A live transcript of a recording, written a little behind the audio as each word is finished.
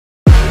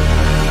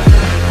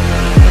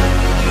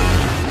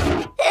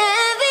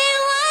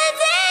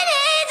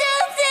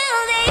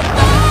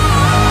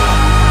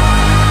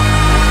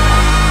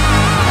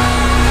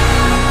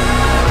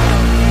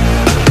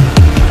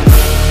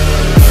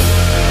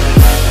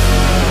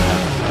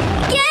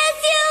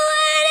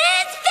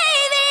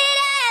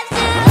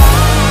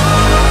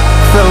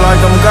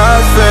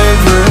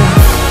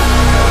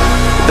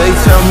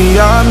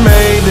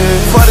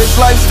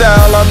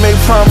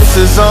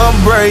promises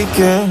I'm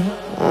breaking.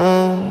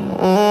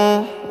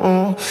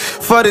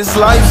 For this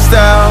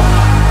lifestyle,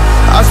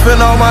 I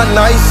spend all my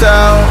nights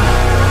out.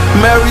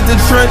 Married the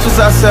trenches,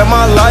 I set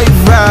my life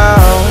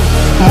out.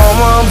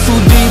 Mama, I'm too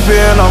deep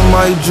in, I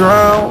might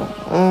drown.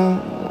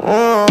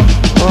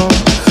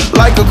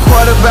 Like a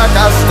quarterback,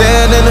 I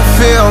stand in the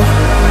field.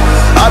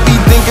 I be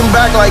thinking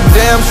back like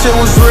damn, shit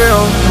was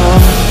real.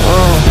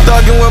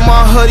 Thuggin' with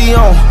my hoodie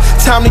on,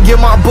 time to get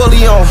my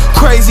bully on.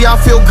 Crazy, I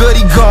feel good,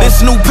 he gone.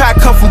 This new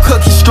pack come from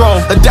Cookie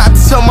Strong.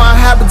 Adapted to my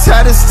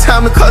habitat, it's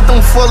time to cut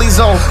them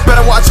fullies on.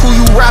 Better watch who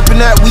you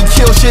rapping at, we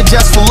kill shit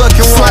just for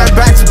looking wrong. Slide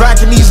back to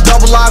back in these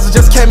double eyes, I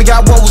just came and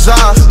got what was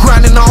ours.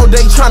 Grinding all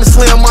day, trying to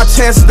slam my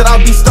chances that I'll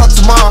be stuck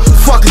tomorrow.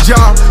 Fuck a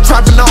job,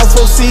 trapping all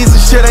 4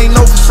 seasons, shit ain't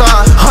no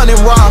facade. 100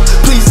 rob,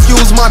 please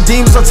excuse my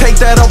demons, I'll take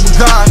that up with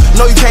God.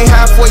 No, you can't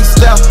halfway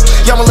step,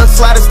 y'all my little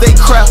sliders, they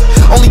crap.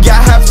 Only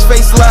got half his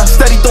face left,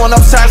 steady throwing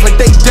up signs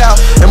like they doubt.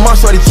 And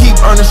Marsh ready to keep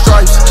earning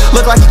stripes,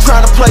 look like he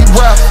trying to play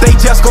rap. They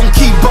just gon'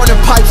 keep burning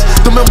pipes,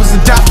 the members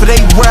that die for they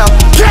rap.